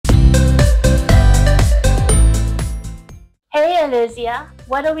Hi Alizia,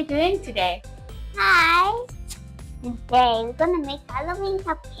 what are we doing today? Hi! Today we're gonna make Halloween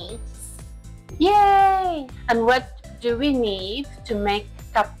cupcakes. Yay! And what do we need to make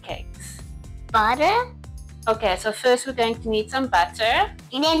cupcakes? Butter. Okay, so first we're going to need some butter.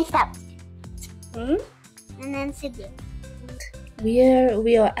 And then salt. Hmm? And then sugar.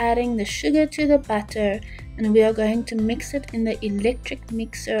 We are adding the sugar to the butter, and we are going to mix it in the electric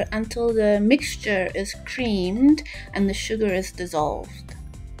mixer until the mixture is creamed and the sugar is dissolved.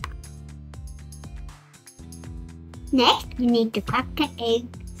 Next, we need to crack the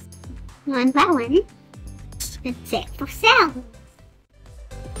eggs one by one and set for cells.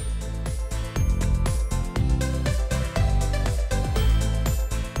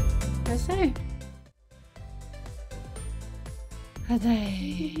 How's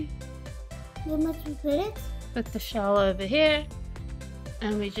that? Where must we put it? Put the shell over here,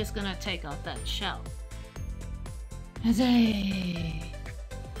 and we're just gonna take out that shell.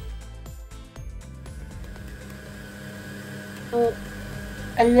 So,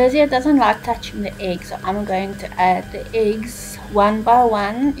 Alizia doesn't like touching the eggs, so I'm going to add the eggs one by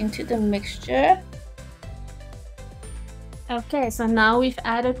one into the mixture. Okay, so now we've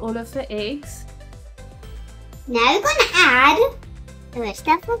added all of the eggs. Now we're gonna add the rest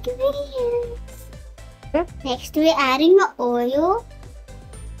of the ingredients. Next, we're adding the oil.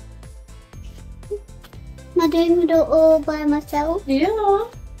 I'm doing the oil by myself. Yeah.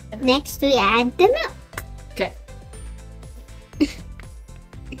 Next, we add the milk. Okay.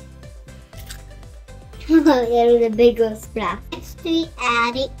 There is a bigger splash. Next, we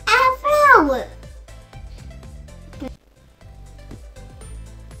adding our flour.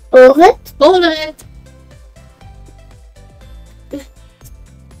 All of it? All of it.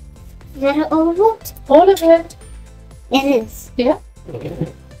 Is that all of it? All of it. It is. Yeah.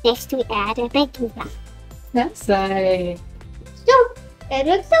 Next, we add a baking flour. That's right. It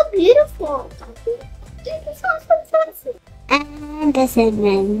looks so beautiful. It's so fancy. And the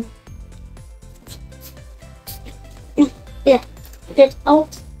cinnamon. Yeah, that's all.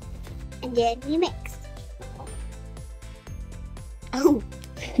 And then we mix. Oh,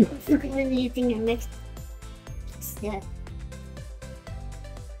 we're using a mix. Yeah.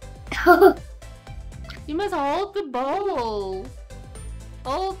 You must hold the bowl.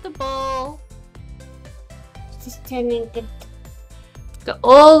 Hold the bowl. Just turning it. Go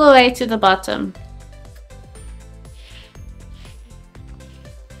all the way to the bottom.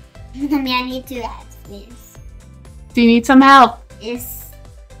 I need to add this. Do you need some help? Yes.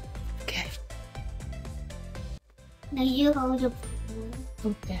 Okay. Now you hold the.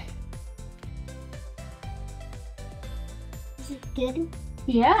 Okay. Is it good?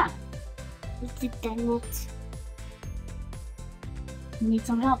 Yeah. Is it done what? You need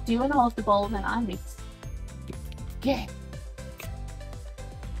some help. Do you want to hold the bowl then I mix? Okay.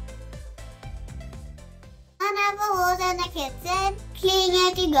 Another water in the kitchen.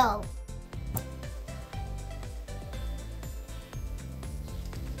 Clean as you go.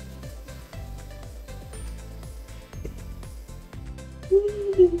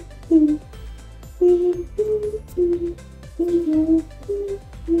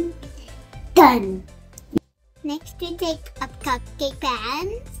 Done. Next, we take up cupcake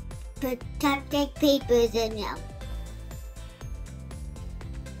pans, put cupcake papers in them.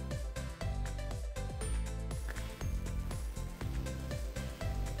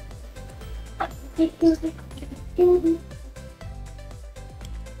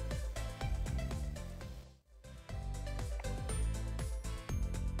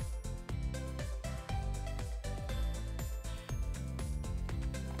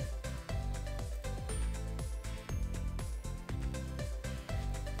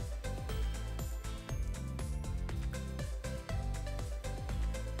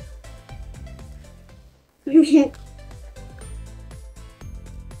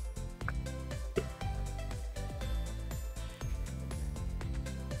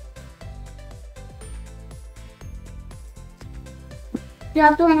 You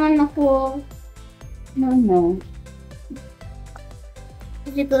have to run on the floor. No.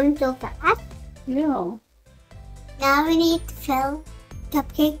 Is it going so fast? No. Now we need to fill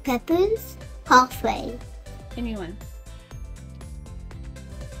cupcake peppers halfway. Anyone?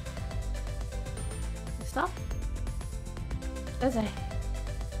 Stop. Okay.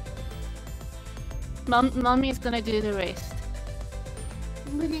 Mommy's gonna do the rest.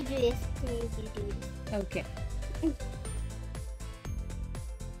 I'm gonna do this. You do this. Okay.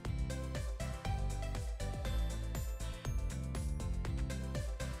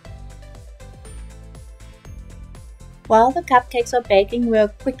 While the cupcakes are baking, we're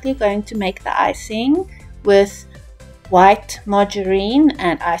quickly going to make the icing with white margarine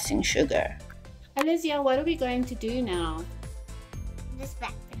and icing sugar. Alizia, what are we going to do now? This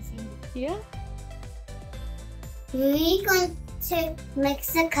back. Yeah? We're going to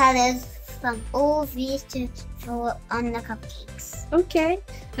mix the colors from all these to for on the cupcakes. Okay.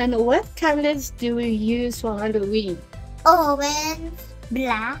 And what colors do we use for Halloween? Orange,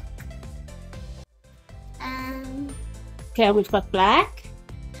 black, Okay, we've got black.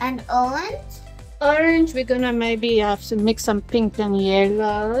 and orange. Orange, we're gonna maybe have to mix some pink and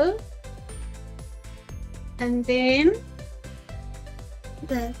yellow. And then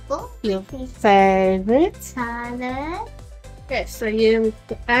Purple. your favorite. Color. Okay, so here we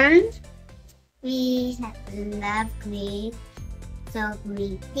go. And We have love green. So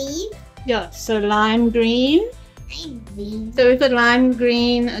green tea. yeah, so lime green. And green. So we've got lime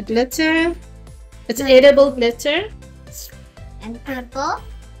green glitter. It's edible glitter. And purple.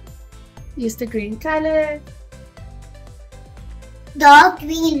 Use the green color. Dark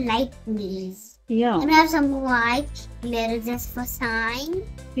green, light green. Yeah. And we have some white glitter just for sign.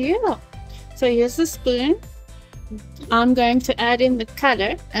 Yeah. So here's the spoon. I'm going to add in the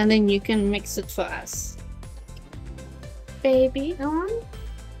color and then you can mix it for us. Baby.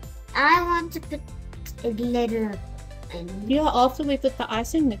 I want to put a glitter in. Yeah, after we put the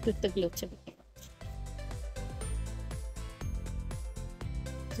icing, we put the glitter.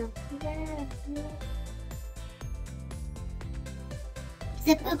 So, is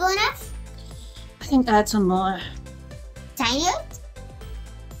it purple enough? I think add some more. Tiny?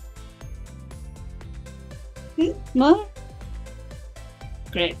 More?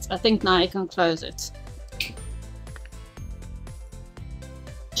 Great. I think now you can close it.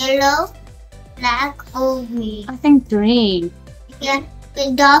 Yellow, black, or green. I think green. Yeah,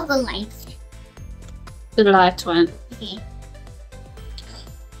 the dark or light. The light one. Okay.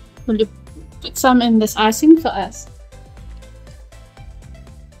 Will you put some in this icing for us?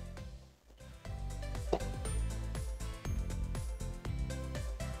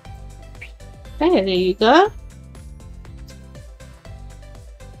 Okay, there you go.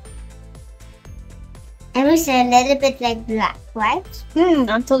 I wish a little bit like black, right?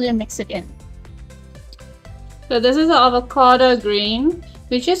 Until you mix it in. So this is the avocado green.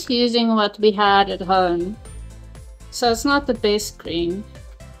 We're just using what we had at home. So it's not the best green.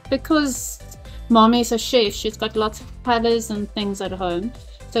 Because Mommy's a chef, she's got lots of colors and things at home.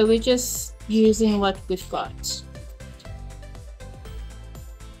 So we're just using what we've got.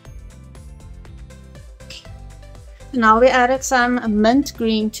 Now we added some mint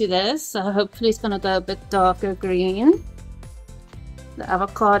green to this, so hopefully it's gonna go a bit darker green. The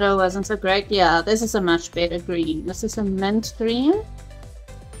avocado wasn't so great. Yeah, this is a much better green. This is a mint green.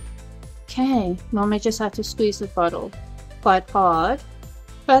 Okay, Mommy just had to squeeze the bottle quite hard.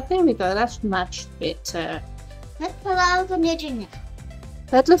 But there we go, that's much better. What color can you do now?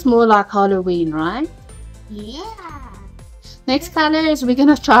 That looks more like Halloween, right? Yeah. Next color is we're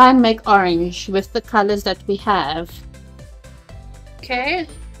gonna try and make orange with the colors that we have. Okay.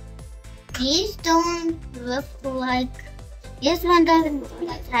 These don't look like. This one doesn't look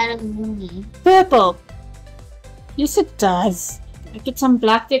like Halloween. Purple. Yes, it does. I get some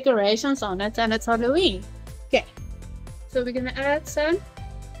black decorations on it and it's Halloween. Okay. So we're gonna add some.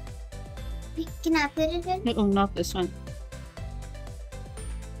 Can I put it in? No, not this one.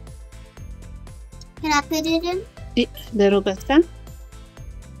 Can I put it in? A little bit, then.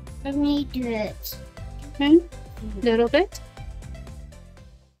 Let me do it. Okay. Little bit.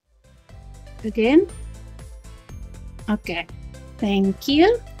 Again. Okay. Thank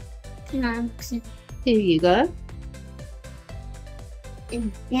you. Can I mix it? Here you go.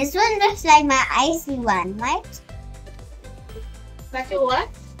 This one looks like my icy one, right? Like what?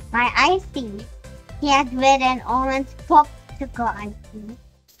 My icy. He has red and orange popsicle icy.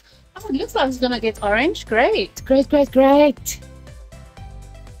 Oh, it looks like it's gonna get orange. Great. Great, great, great.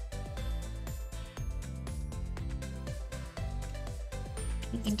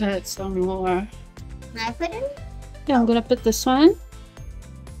 Add some more. Can I put it? Yeah, I'm gonna put this one.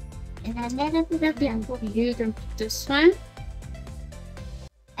 And a little bit of yellow. You can put this one.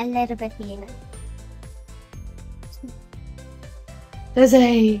 A little bit here. That's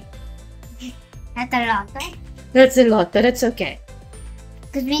a That's a lot, right? That's a lot, but it's okay.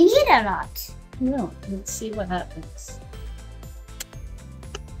 Because we need a lot. No, let's see what happens.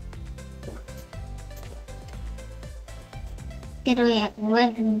 Get away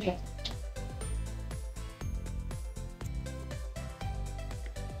from it.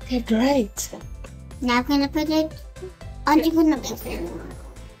 Okay, great. Now I'm gonna put it. Aren't you gonna mix it?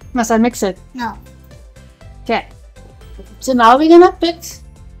 Must I mix it? No. Okay. So now we're gonna put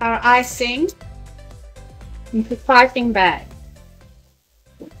our icing into piping bag.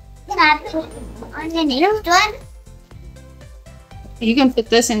 Can I put on the next one? You can put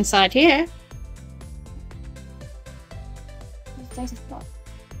this inside here.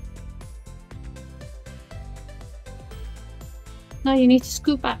 No, you need to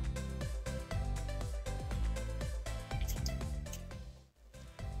scoop up.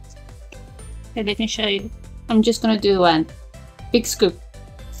 Okay, let me show you. I'm just gonna do one big scoop.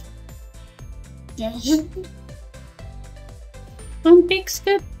 Yes. One big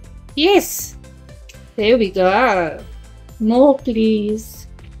scoop. Yes. There we go. More, please.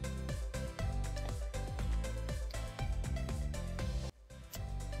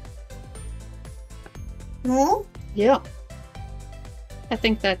 More? Yeah. I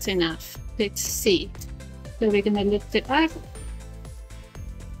think that's enough. Let's see. So we're gonna lift it up.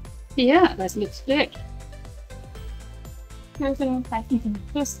 Yeah, that looks good. I'm gonna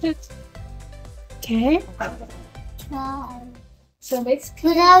twist it. Okay. Try. So let's.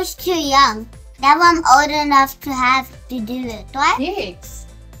 But I was too young. Now I'm old enough to have to do it, right? Yes.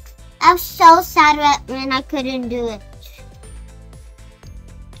 I was so sad when I couldn't do it.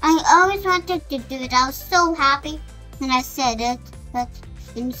 I always wanted to do it. I was so happy when I said it, but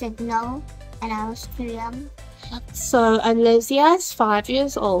then you said no, and I was too young. So Alizia is 5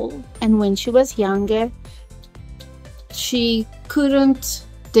 years old, and when she was younger, she couldn't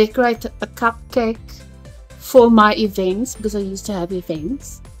decorate a cupcake for my events because I used to have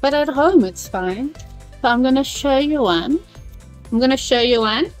events. But at home it's fine. So I'm gonna show you one. And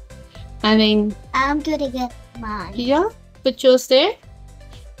then I'm gonna get mine. yeah, put yours there.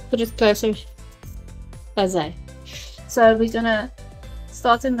 Put it closer. As So we're gonna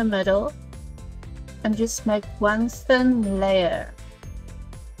start in the middle and just make one thin layer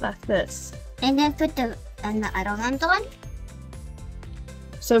like this. And then put the other ones on.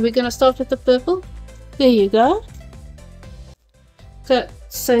 So we're gonna start with the purple. There you go.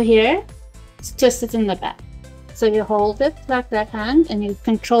 So here, it's twisted in the back. So you hold it like that hand and you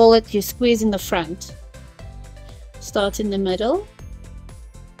control it, you squeeze in the front. Start in the middle.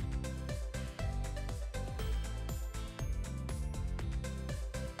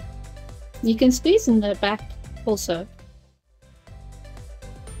 You can squeeze in the back also.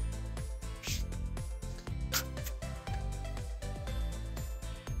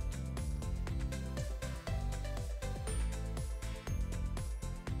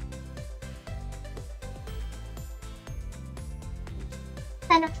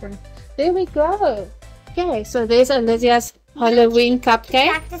 There we go. Okay, so there's Alizia's Halloween cupcake.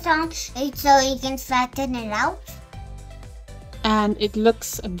 Practice on so you can flatten it out. And it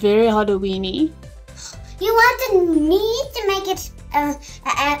looks very Halloweeny. You wanted me to make it a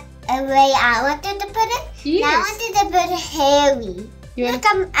way I wanted to put it? Yes. Now I wanted to put it hairy. Look,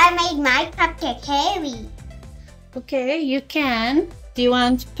 I made my cupcake hairy. Okay, you can. Do you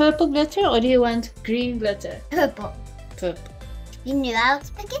want purple glitter or do you want green glitter? Purple. Purple. You knew I would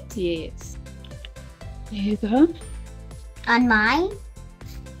pick it? Yes. There you go. On mine?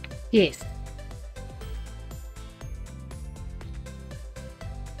 Yes.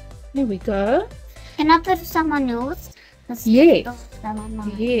 There we go. Can I put some on yours? Yes. Some on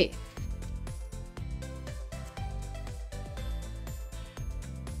mine. Yeah.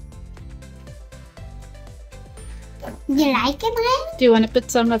 You like it, mine? Do you want to put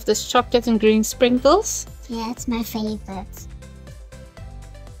some of this chocolate and green sprinkles? Yeah, it's my favorite.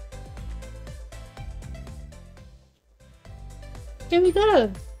 There we go.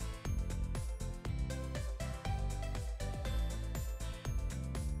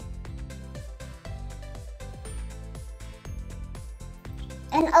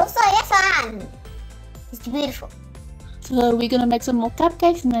 And also, yes, fun. It's beautiful. So we're going to make some more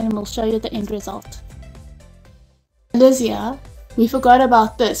cupcakes and then we'll show you the end result. Alizia, we forgot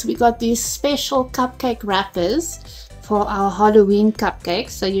about this. We got these special cupcake wrappers for our Halloween cupcakes.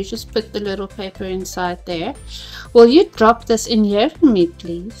 So you just put the little paper inside there. Will you drop this in here for me,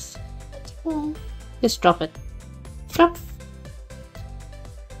 please? Okay. Just drop it. Drop.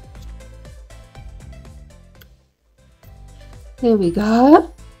 There we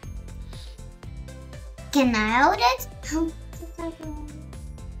go. Can I hold it?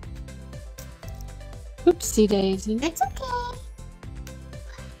 Oopsie daisy. It's okay.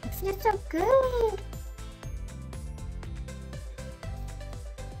 It feels so good.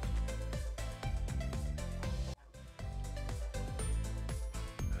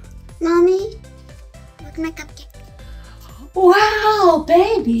 Mommy, look at my cupcake. Wow,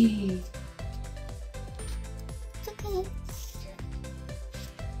 baby. It's okay.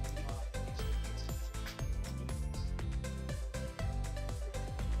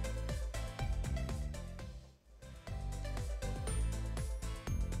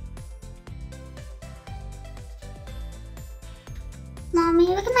 Mommy,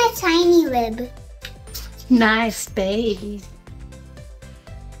 look at my tiny rib. Nice baby.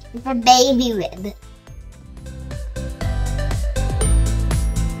 It's a baby rib.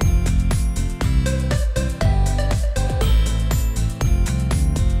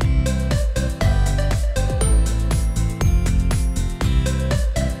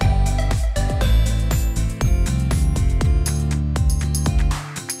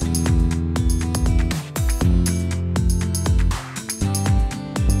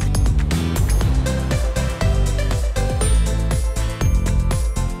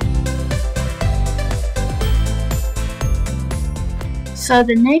 So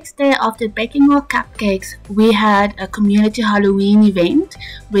the next day after baking our cupcakes, we had a community Halloween event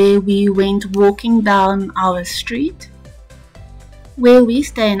where we went walking down our street. Where we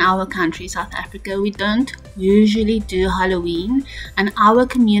stay in our country, South Africa, we don't usually do Halloween, and our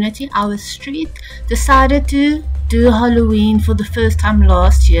community, our street, decided to do Halloween for the first time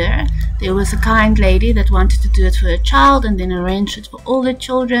last year. There was a kind lady that wanted to do it for a child and then arranged it for all the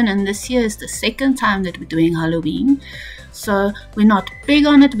children, and this year is the second time that we're doing Halloween. So we're not big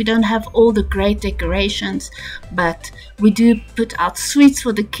on it, we don't have all the great decorations, but we do put out sweets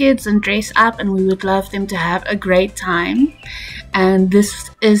for the kids and dress up, and we would love them to have a great time. And this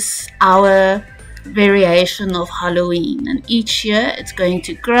is our variation of Halloween, and each year it's going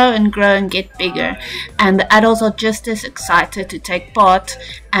to grow and grow and get bigger, and the adults are just as excited to take part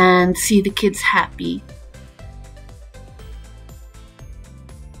and see the kids happy.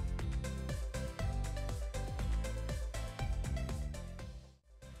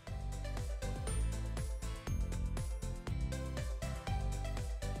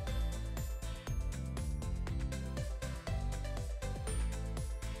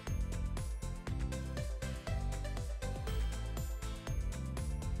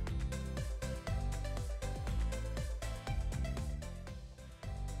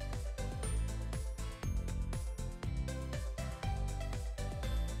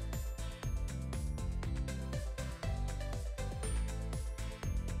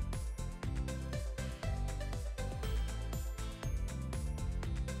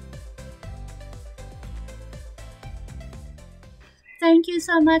 Thank you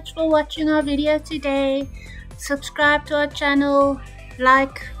so much for watching our video today. Subscribe to our channel,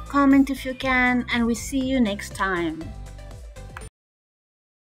 like, comment if you can, and we see you next time.